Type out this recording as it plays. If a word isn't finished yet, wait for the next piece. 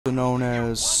Known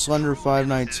as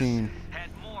Slender519,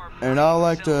 and I'd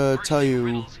like to tell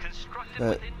you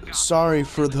that sorry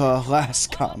for the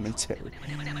last commentary.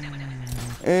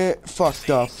 It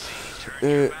fucked up.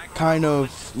 It kind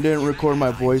of didn't record my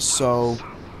voice, so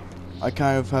I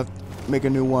kind of have to make a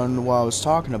new one while I was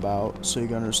talking about, so you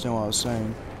can understand what I was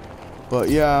saying. But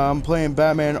yeah, I'm playing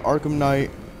Batman Arkham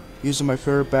Knight, using my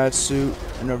favorite bat suit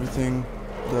and everything.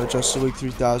 The Justice League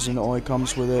 3000 only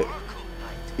comes with it.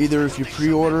 Either if you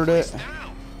pre-ordered it,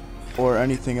 or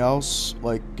anything else,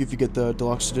 like if you get the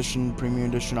deluxe edition, premium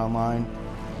edition online.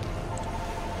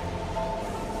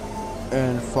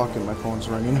 And fucking my phone's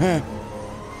ringing.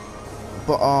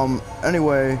 But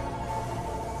anyway,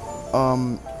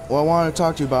 what I want to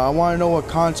talk to you about, I want to know what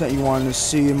content you want to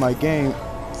see in my game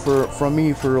from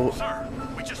me for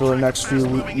the next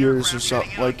few years or so,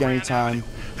 like anytime.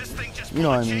 You know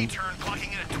what I mean?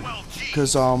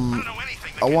 Because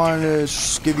I want to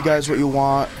just give you guys what you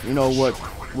want, you know,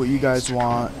 what you guys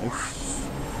want,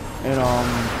 and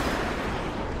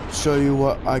show you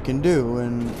what I can do,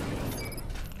 and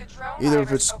either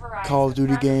if it's Call of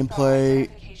Duty gameplay,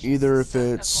 either if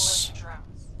it's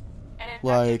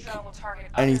like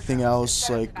anything else,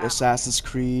 like Assassin's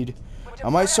Creed. I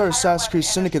might start Assassin's Creed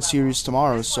Syndicate series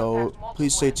tomorrow, so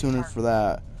please stay tuned in for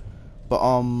that. But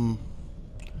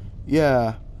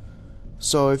yeah.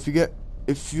 So if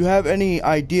you have any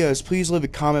ideas, please leave a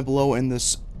comment below in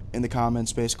the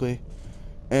comments, basically.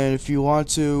 And if you want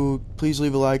to, please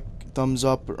leave a like, thumbs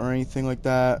up, or anything like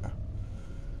that.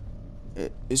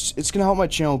 It's gonna help my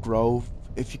channel grow,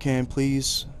 if you can,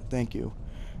 please. Thank you.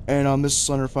 And this is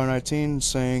Slender519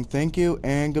 saying thank you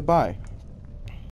and goodbye.